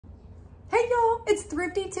Hey y'all, it's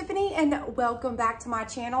Thrifty Tiffany and welcome back to my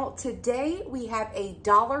channel. Today we have a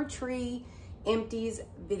Dollar Tree Empties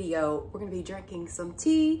video. We're gonna be drinking some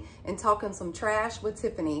tea and talking some trash with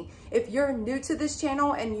Tiffany. If you're new to this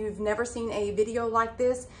channel and you've never seen a video like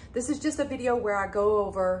this is just a video where I go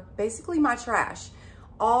over basically my trash.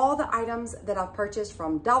 All the items that I've purchased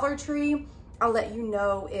from Dollar Tree. I'll let you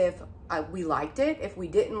know if we liked it, if we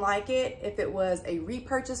didn't like it, if it was a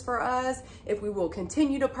repurchase for us, if we will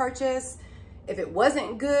continue to purchase, if it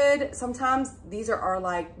wasn't good. Sometimes these are our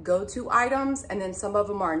like go-to items and then some of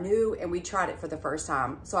them are new and we tried it for the first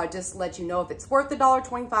time. So I just let you know if it's worth the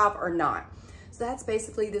 $1.25 or not. So that's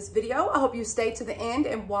basically this video. I hope you stay to the end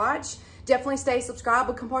and watch. Definitely stay subscribed,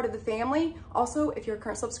 become part of the family. Also, if you're a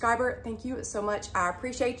current subscriber, thank you so much. I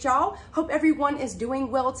appreciate y'all. Hope everyone is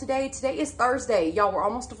doing well today. Today is Thursday. Y'all, we're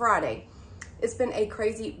almost to Friday. It's been a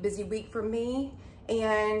crazy busy week for me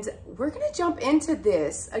and we're gonna jump into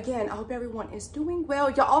this. Again, I hope everyone is doing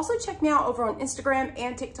well. Y'all also check me out over on Instagram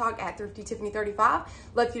and TikTok at ThriftyTiffany35.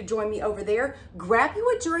 Love you to join me over there. Grab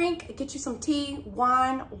you a drink, get you some tea,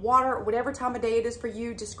 wine, water, whatever time of day it is for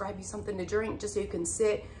you. Just grab you something to drink just so you can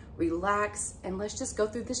sit, relax, and let's just go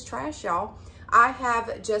through this trash, y'all. I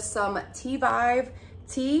have just some Tea Vibe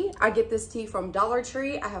tea. I get this tea from Dollar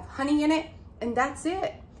Tree. I have honey in it, and that's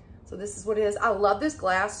it. So this is what it is. I love this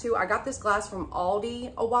glass too. I got this glass from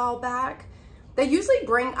Aldi a while back. They usually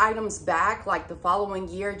bring items back like the following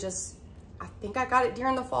year. I think I got it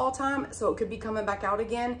during the fall time, so it could be coming back out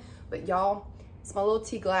again. But y'all, it's my little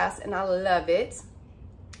tea glass and I love it.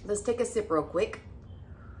 Let's take a sip real quick.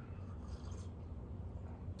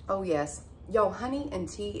 Oh yes, yo, honey and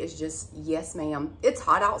tea is just, yes ma'am. It's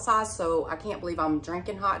hot outside, so I can't believe I'm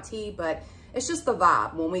drinking hot tea, but it's just the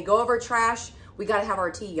vibe. When we go over trash, we gotta have our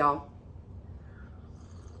tea, y'all.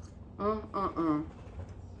 All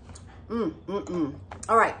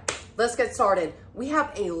right, let's get started. We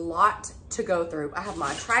have a lot to go through. I have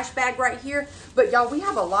my trash bag right here, but y'all, we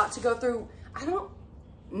have a lot to go through.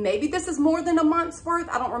 Maybe this is more than a month's worth.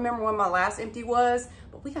 I don't remember when my last empty was,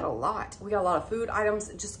 but we got a lot. We got a lot of food items,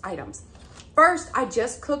 just items. First, I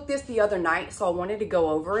just cooked this the other night, so I wanted to go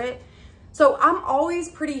over it. So I'm always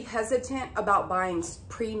pretty hesitant about buying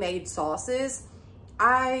pre-made sauces.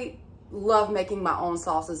 I love making my own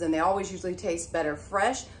sauces and they always usually taste better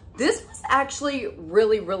fresh. This was actually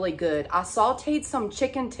really, really good. I sauteed some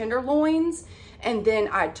chicken tenderloins and then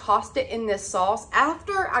I tossed it in this sauce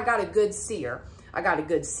after I got a good sear.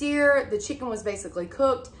 The chicken was basically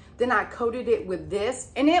cooked. Then I coated it with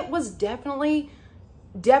this and it was definitely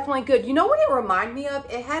good. You know what it reminded me of?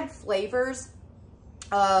 It had flavors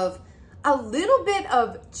of a little bit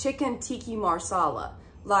of chicken tikka masala,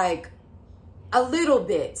 like a little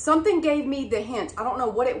bit. Something gave me the hint. I don't know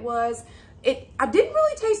what it was. I didn't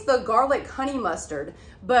really taste the garlic honey mustard,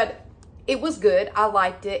 but it was good. I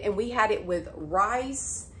liked it. And we had it with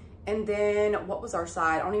rice. And then what was our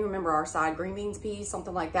side? I don't even remember our side. Green beans, peas,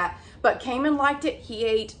 something like that. But Cayman liked it. He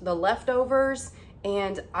ate the leftovers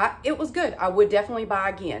and it was good. I would definitely buy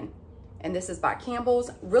again. And this is by Campbell's.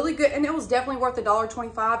 Really good. And it was definitely worth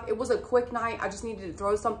 $1.25. It was a quick night. I just needed to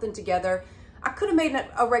throw something together. I could have made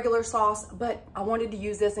a regular sauce, but I wanted to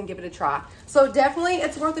use this and give it a try. So definitely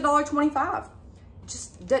it's worth $1.25.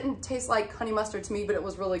 Just didn't taste like honey mustard to me, but it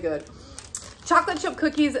was really good. Chocolate chip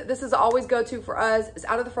cookies. This is always go-to for us. It's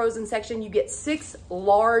out of the frozen section. You get 6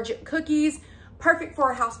 large cookies. Perfect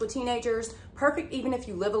for a house with teenagers. Perfect even if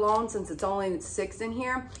you live alone, since it's only 6 in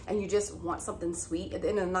here and you just want something sweet at the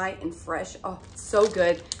end of the night and fresh. Oh, so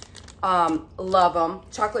good. Love them.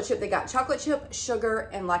 Chocolate chip. They got chocolate chip, sugar,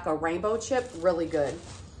 and like a rainbow chip. Really good.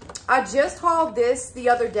 I just hauled this the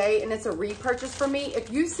other day and it's a repurchase for me.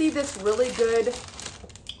 If you see this really good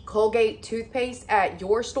Colgate toothpaste at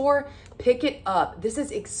your store, pick it up. This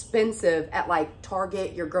is expensive at like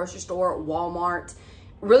Target, your grocery store, Walmart.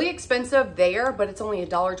 Really expensive there, but it's only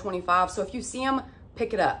 $1.25. So if you see them,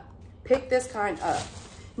 pick it up. Pick this kind up.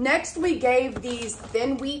 Next, we gave these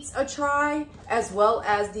thin wheats a try, as well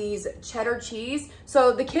as these cheddar cheese.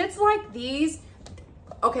 So the kids like these.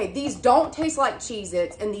 Okay, these don't taste like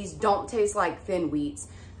Cheez-Its, and these don't taste like thin wheats.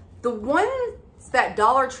 The ones that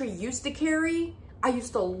Dollar Tree used to carry, I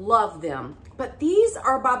used to love them. But these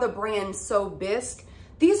are by the brand So Bisque.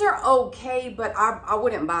 These are okay, but I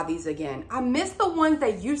wouldn't buy these again. I miss the ones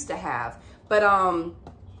they used to have, but I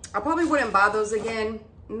probably wouldn't buy those again.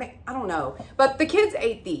 I don't know, but the kids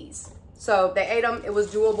ate these. So they ate them, it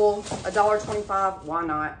was doable, $1.25, why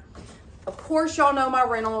not? Of course, y'all know my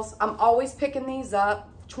rentals. I'm always picking these up,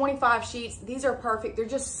 25 sheets. These are perfect. They're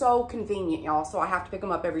just so convenient, y'all. So I have to pick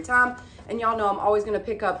them up every time. And y'all know I'm always gonna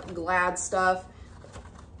pick up Glad stuff.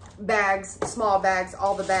 bags, small bags,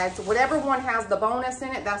 all the bags. Whatever one has the bonus in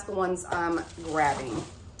it, that's the ones I'm grabbing.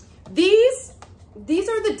 These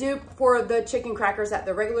are the dupe for the chicken crackers at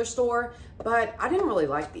the regular store, but I didn't really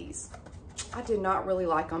like these. I did not really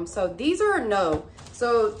like them. So these are a no.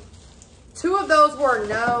 So 2 of those were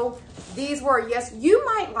no. These were yes. You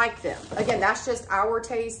might like them. Again, that's just our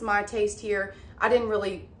taste, my taste here. I don't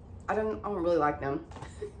really like them.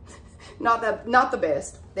 Not the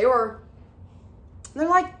best. They're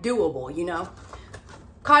like doable, you know.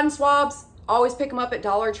 Cotton swabs, always pick them up at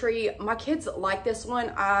Dollar Tree. My kids like this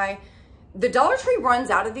one. The Dollar Tree runs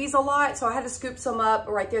out of these a lot, so I had to scoop some up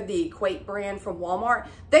right there, the Equate brand from Walmart.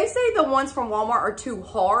 They say the ones from Walmart are too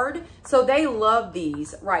hard, so they love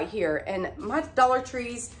these right here. And my Dollar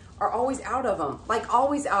Trees are always out of them, like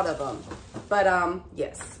always out of them. But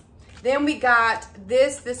yes. Then we got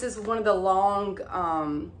this. This is one of the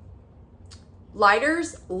long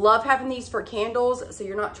lighters. Love having these for candles, so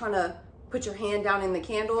you're not trying to put your hand down in the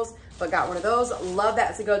candles, but got one of those. Love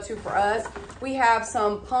that. It's a go-to for us. We have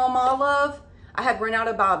some palm olive. I had run out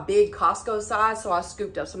of my big Costco size, so I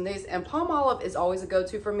scooped up some of these. And palm olive is always a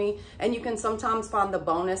go-to for me. And you can sometimes find the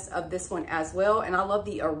bonus of this one as well. And I love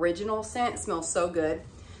the original scent. It smells so good.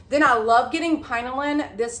 Then I love getting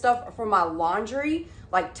Pinolin, this stuff for my laundry,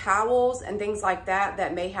 like towels and things like that,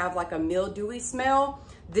 that may have like a mildewy smell.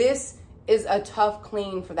 This is a tough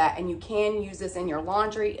clean for that, and you can use this in your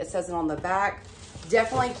laundry. It says it on the back.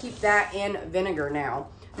 Definitely keep that in vinegar now.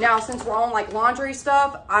 Now, since we're on like laundry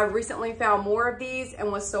stuff, I recently found more of these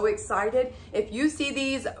and was so excited. If you see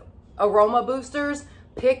these aroma boosters,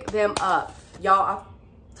 pick them up. Y'all,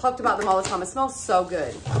 I've talked about them all the time. It smells so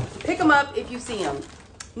good. Pick them up if you see them.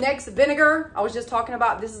 Next, vinegar. I was just talking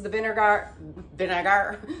about, this is the vinegar.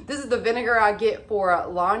 This is the vinegar I get for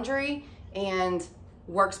laundry, and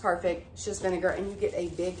works perfect. It's just vinegar, and you get a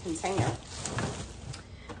big container.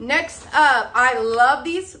 Next up, I love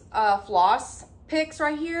these floss picks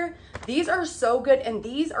right here. These are so good, and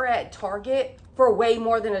these are at Target for way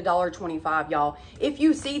more than $1.25, y'all. If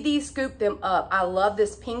you see these, scoop them up. I love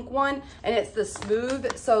this pink one, and it's the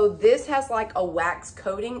smooth. So this has like a wax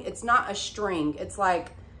coating. It's not a string. It's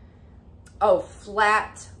like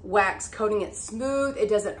flat wax coating. It's smooth. It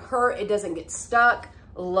doesn't hurt. It doesn't get stuck.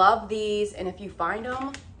 Love these. And if you find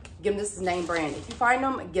them, give them, this is name brand. If you find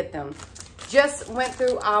them, get them. Just went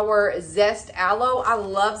through our Zest Aloe. I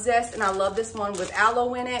love Zest, and I love this one with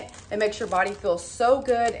aloe in it. It makes your body feel so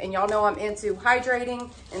good. And y'all know I'm into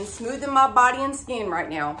hydrating and smoothing my body and skin right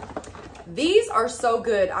now. These are so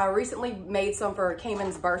good. I recently made some for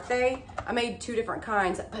Cayman's birthday. I made 2 different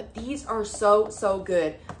kinds, but these are so, so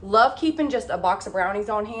good. Love keeping just a box of brownies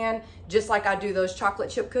on hand, just like I do those chocolate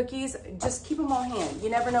chip cookies. Just keep them on hand. You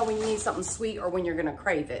never know when you need something sweet or when you're gonna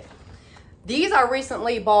crave it. These I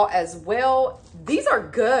recently bought as well. These are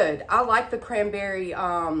good. I like the cranberry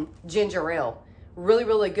ginger ale. Really,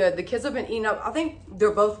 really good. The kids have been eating up. I think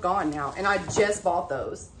they're both gone now, and I just bought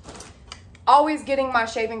those. Always getting my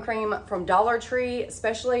shaving cream from Dollar Tree,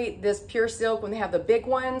 especially this Pure Silk when they have the big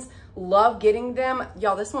ones. Love getting them.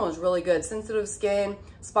 Y'all, this one was really good. Sensitive skin,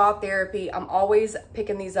 spa therapy. I'm always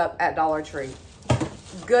picking these up at Dollar Tree.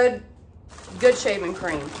 Good shaving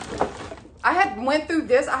cream. I had went through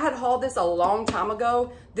this. I had hauled this a long time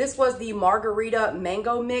ago. This was the Margarita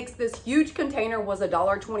Mango Mix. This huge container was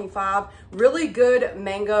 $1.25. Really good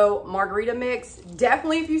mango margarita mix.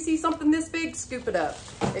 Definitely, if you see something this big, scoop it up.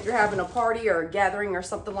 If you're having a party or a gathering or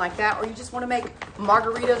something like that, or you just want to make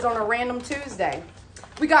margaritas on a random Tuesday.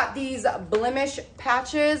 We got these blemish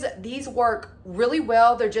patches. These work really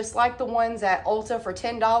well. They're just like the ones at Ulta for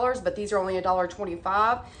 $10, but these are only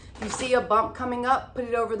 $1.25. If you see a bump coming up, put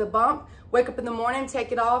it over the bump. Wake up in the morning,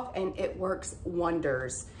 take it off, and it works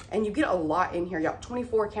wonders. And you get a lot in here, y'all,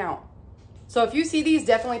 24 count. So if you see these,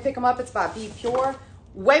 definitely pick them up. It's by Be Pure.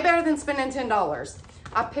 Way better than spending $10.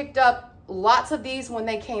 I picked up lots of these when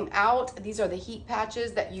they came out. These are the heat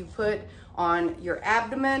patches that you put on your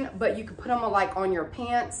abdomen, but you can put them like on your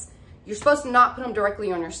pants. You're supposed to not put them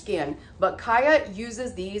directly on your skin, but Kaya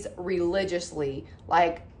uses these religiously.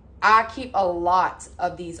 Like, I keep a lot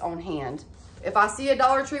of these on hand. If I see a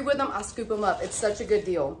Dollar Tree with them, I scoop them up. It's such a good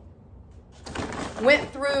deal.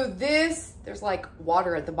 Went through this. There's like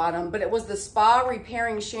water at the bottom, but it was the Spa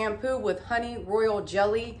Repairing Shampoo with Honey Royal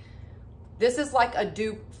Jelly. This is like a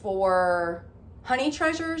dupe for Honey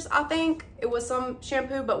Treasures, I think. It was some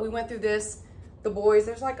shampoo, but we went through this. The boys,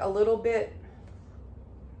 there's like a little bit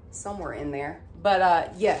somewhere in there.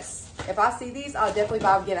 But yes, if I see these, I'll definitely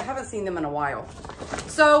buy them again. I haven't seen them in a while.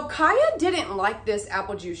 So Kaya didn't like this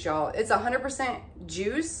apple juice, y'all. It's 100%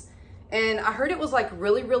 juice. And I heard it was like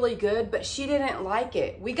really, really good, but she didn't like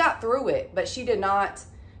it. We got through it, but she did not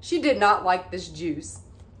She did not like this juice.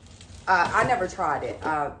 I never tried it.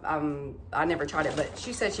 I never tried it, but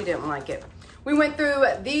she said she didn't like it. We went through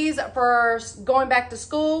these for going back to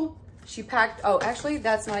school. She packed, oh, actually,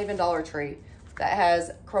 that's not even Dollar Tree. That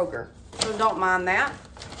has Kroger, so don't mind that.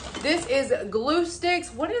 This is glue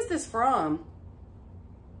sticks. What is this from?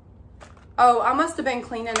 Oh, I must have been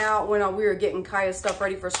cleaning out when we were getting Kaya's stuff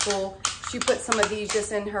ready for school. She put some of these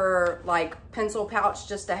just in her like pencil pouch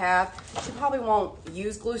just to have. She probably won't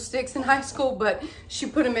use glue sticks in high school, but she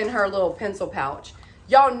put them in her little pencil pouch.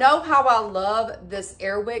 Y'all know how I love this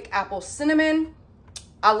Airwick apple cinnamon.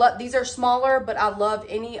 I love, these are smaller, but I love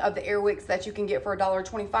any of the Airwicks that you can get for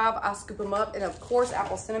 $1.25. I scoop them up, and of course,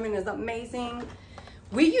 apple cinnamon is amazing.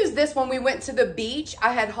 We used this when we went to the beach.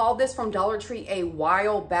 I had hauled this from Dollar Tree a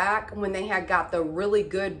while back when they had got the really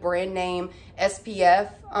good brand name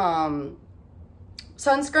SPF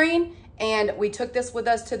sunscreen. And we took this with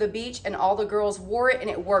us to the beach and all the girls wore it and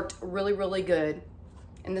it worked really, really good.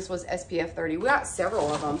 And this was SPF 30. We got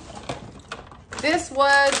several of them. This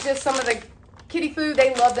was just some of the kitty food.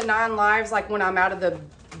 They love the 9 Lives. Like when I'm out of the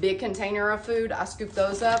big container of food, I scoop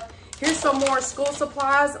those up. Here's some more school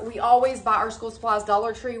supplies. We always buy our school supplies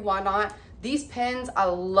Dollar Tree. Why not? These pens I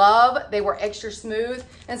love. They were extra smooth.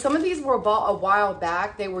 And some of these were bought a while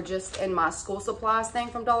back. They were just in my school supplies thing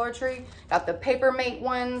from Dollar Tree. Got the Paper Mate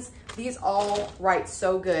ones. These all write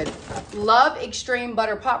so good. Love Extreme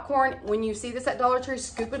Butter Popcorn. When you see this at Dollar Tree,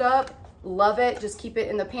 scoop it up. Love it. Just keep it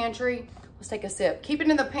in the pantry. Let's take a sip. Keep it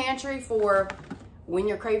in the pantry for when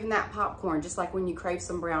you're craving that popcorn, just like when you crave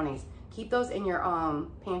some brownies. Keep those in your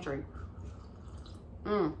pantry.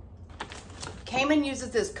 Cayman uses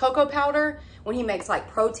this cocoa powder when he makes like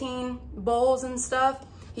protein bowls and stuff.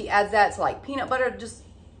 He adds that to like peanut butter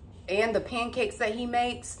and the pancakes that he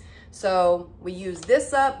makes. So we use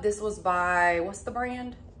this up. This was by, what's the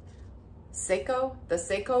brand? Seiko, the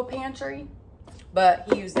Seiko pantry. But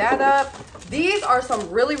he used that up. These are some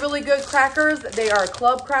really, really good crackers. They are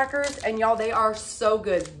club crackers, and y'all, they are so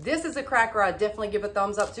good. This is a cracker I definitely give a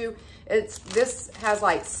thumbs up to. This has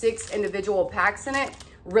like 6 individual packs in it.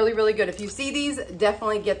 Really, really good. If you see these,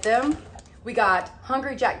 definitely get them. We got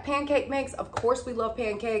Hungry Jack pancake mix. Of course, we love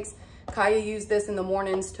pancakes. Kaya used this in the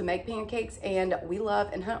mornings to make pancakes, and we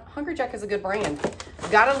love, and Hungry Jack is a good brand.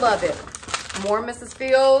 Gotta love it. More Mrs.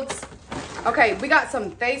 Fields. Okay, we got some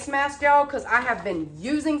face masks, y'all, because I have been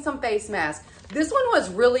using some face masks. This one was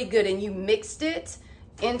really good, and you mixed it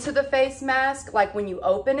into the face mask, like when you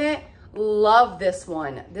open it. Love this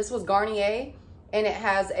one. This was Garnier, and it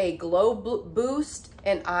has a glow boost,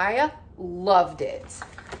 and I loved it.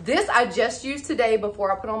 This I just used today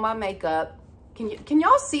before I put on my makeup. Can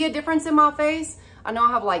y'all see a difference in my face? I know I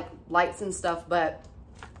have like lights and stuff, but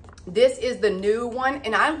this is the new one,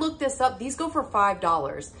 and I looked this up. These go for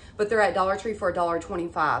 $5, but they're at Dollar Tree for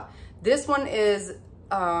 $1.25. This one is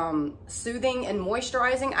soothing and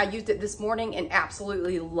moisturizing. I used it this morning and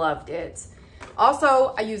absolutely loved it.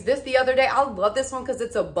 Also, I used this the other day. I love this one because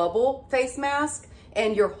it's a bubble face mask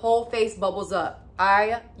and your whole face bubbles up.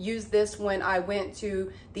 I used this when I went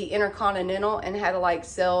to the Intercontinental and had a like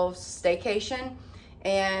staycation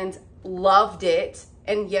and loved it.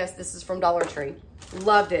 And yes, this is from Dollar Tree.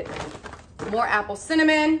 Loved it. More apple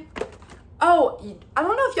cinnamon. Oh, I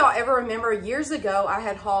don't know if y'all ever remember, years ago, I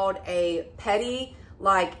had hauled a Petty,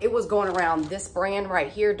 like it was going around, this brand right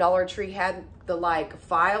here. Dollar Tree had the like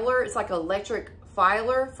filer. It's like electric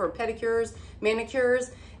filer for pedicures,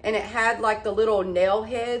 manicures. And it had like the little nail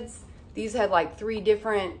heads. These had like 3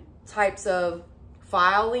 different types of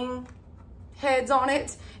filing heads on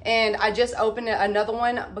it. And I just opened another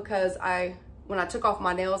one because when I took off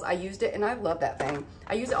my nails, I used it and I love that thing.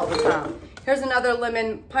 I use it all the time. Here's another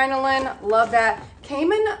lemon pinoline. Love that.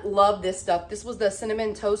 Cayman loved this stuff. This was the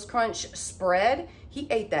Cinnamon Toast Crunch spread. He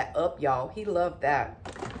ate that up, y'all. He loved that.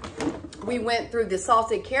 We went through the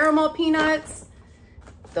salted caramel peanuts.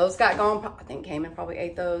 Those got gone. I think Cayman probably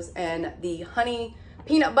ate those. And the honey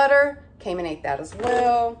peanut butter. Cayman ate that as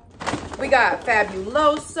well. We got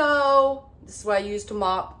Fabuloso. This is what I use to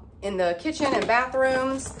mop in the kitchen and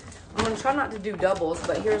bathrooms. I'm gonna try not to do doubles,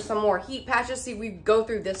 but here's some more heat patches. See, we go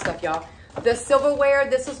through this stuff, y'all. The silverware,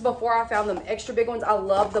 this was before I found them extra big ones. I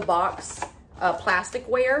love the box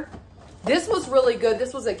plasticware. This was really good.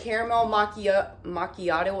 This was a caramel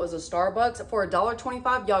macchiato. It was a Starbucks for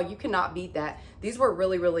 $1.25. Y'all, you cannot beat that. These were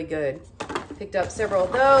really, really good. Picked up several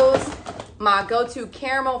of those. My go-to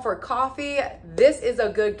caramel for coffee. This is a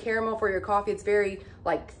good caramel for your coffee. It's very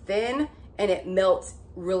like thin and it melts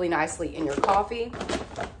really nicely in your coffee.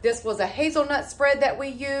 This was a hazelnut spread that we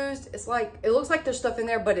used. It's like, it looks like there's stuff in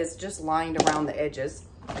there, but it's just lined around the edges.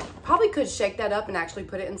 Probably could shake that up and actually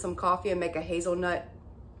put it in some coffee and make a hazelnut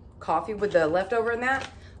coffee with the leftover in that.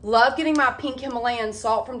 Love getting my pink Himalayan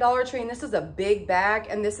salt from Dollar Tree, and this is a big bag,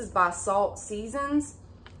 and this is by Salt Seasons.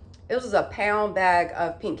 This was a pound bag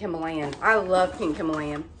of pink Himalayan. I love pink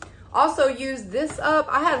Himalayan. Also used this up.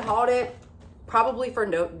 I had hauled it probably for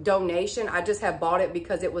no donation. I just have bought it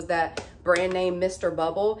because it was that brand name Mr.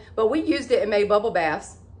 Bubble, but we used it and made bubble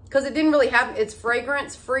baths because it didn't really have, it's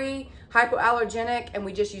fragrance free, hypoallergenic, and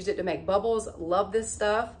we just used it to make bubbles. Love this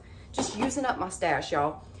stuff. Just using up my stash,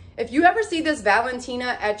 y'all. If you ever see this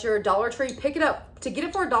Valentina at your Dollar Tree, pick it up. To get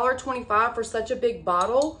it for $1.25 for such a big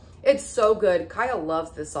bottle, it's so good. Kaya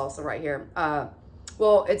loves this salsa right here.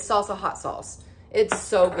 Well, it's salsa hot sauce. It's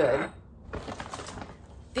so good.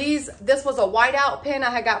 This was a whiteout pen I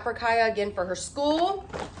had got for Kaya again for her school.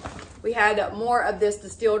 We had more of this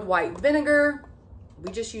distilled white vinegar.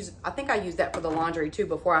 We just used, I think I used that for the laundry too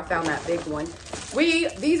before I found that big one.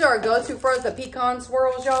 These are a go-to for us, the pecan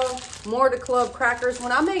swirls, y'all. More to club crackers.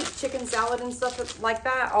 When I make chicken salad and stuff like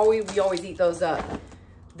that, we always eat those up.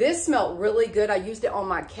 This smelled really good. I used it on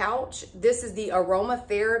my couch. This is the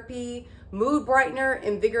Aromatherapy Mood Brightener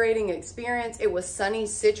Invigorating Experience. It was Sunny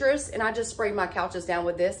Citrus, and I just sprayed my couches down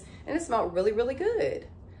with this, and it smelled really, really good.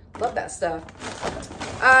 Love that stuff.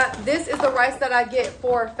 This is the rice that I get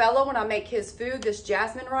for Fella when I make his food, this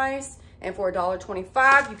jasmine rice, and for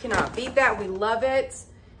 $1.25. You cannot beat that. We love it.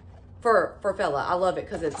 For Fella, I love it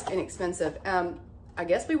because it's inexpensive. I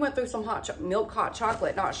guess we went through some milk hot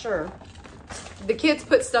chocolate, not sure. The kids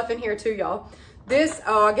put stuff in here too, y'all. This,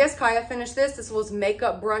 I guess Kaya finished this. This was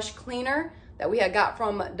makeup brush cleaner that we had got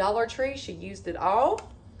from Dollar Tree. She used it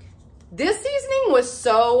all. This seasoning was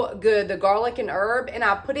so good, the garlic and herb, and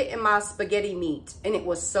I put it in my spaghetti meat, and it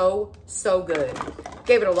was so, so good.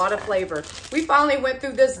 Gave it a lot of flavor. We finally went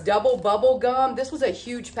through this double bubble gum. This was a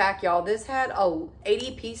huge pack, y'all. This had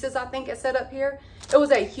 80 pieces, I think it said up here. It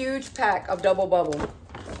was a huge pack of double bubble.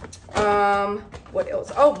 What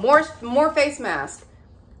else? Oh, more face mask.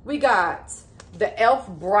 We got the e.l.f.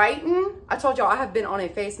 Brighten. I told y'all I have been on a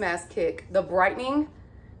face mask kick. The brightening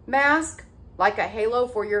mask, like a halo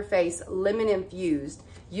for your face, lemon infused.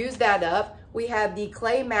 Use that up. We had the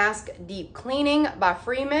clay mask deep cleaning by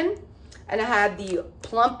Freeman, and I had the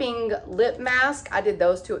plumping lip mask. I did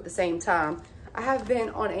those two at the same time. I have been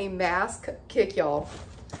on a mask kick, y'all.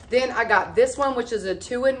 Then I got this one, which is a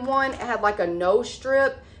 2-in-1. It had like a nose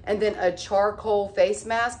strip and then a charcoal face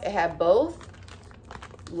mask. It had both.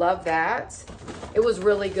 Love that. It was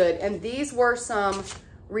really good. And these were some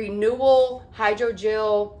Renewal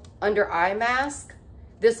Hydrogel under eye mask.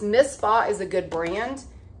 This Miss Spa is a good brand,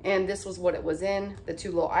 and this was what it was in, the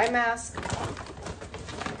 2 little eye masks.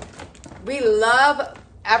 We love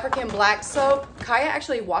African black soap. Kaya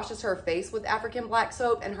actually washes her face with African black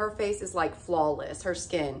soap, and her face is like flawless, her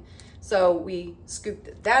skin. So we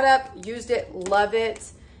scooped that up, used it, love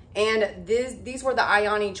it. And these were the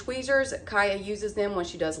Ioni tweezers. Kaya uses them when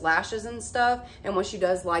she does lashes and stuff, and when she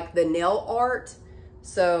does like the nail art.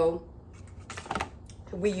 So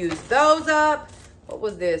we used those up. What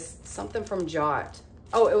was this? Something from Jot.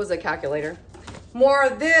 Oh, it was a calculator. More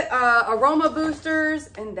of the aroma boosters,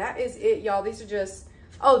 and that is it, y'all. These are just,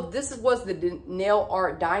 oh, was the nail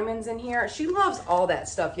art diamonds in here. She loves all that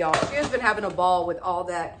stuff, y'all. She has been having a ball with all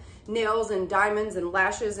that nails and diamonds and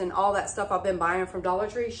lashes and all that stuff I've been buying from Dollar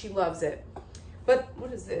Tree. She loves it. But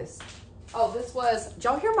what is this? Oh, this was, did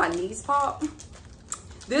y'all hear my knees pop?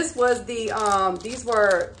 This was the, these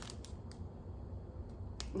were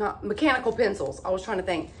not mechanical pencils. I was trying to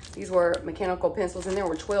think. These were mechanical pencils, and there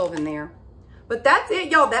were 12 in there. But that's it,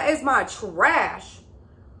 y'all. That is my trash.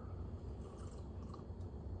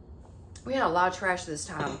 We had a lot of trash this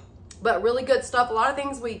time, but really good stuff. A lot of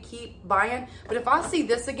things we keep buying. But if I see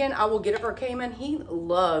this again, I will get it for Cayman. He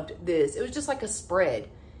loved this. It was just like a spread,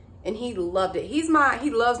 and he loved it. He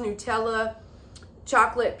loves Nutella,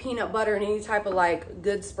 chocolate, peanut butter, and any type of like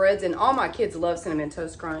good spreads. And all my kids love Cinnamon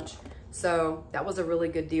Toast Crunch. So that was a really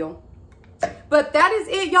good deal. But that is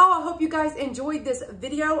it, y'all. I hope you guys enjoyed this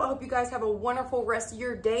video. I hope you guys have a wonderful rest of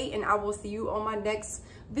your day, and I will see you on my next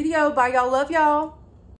video. Bye, y'all. Love y'all.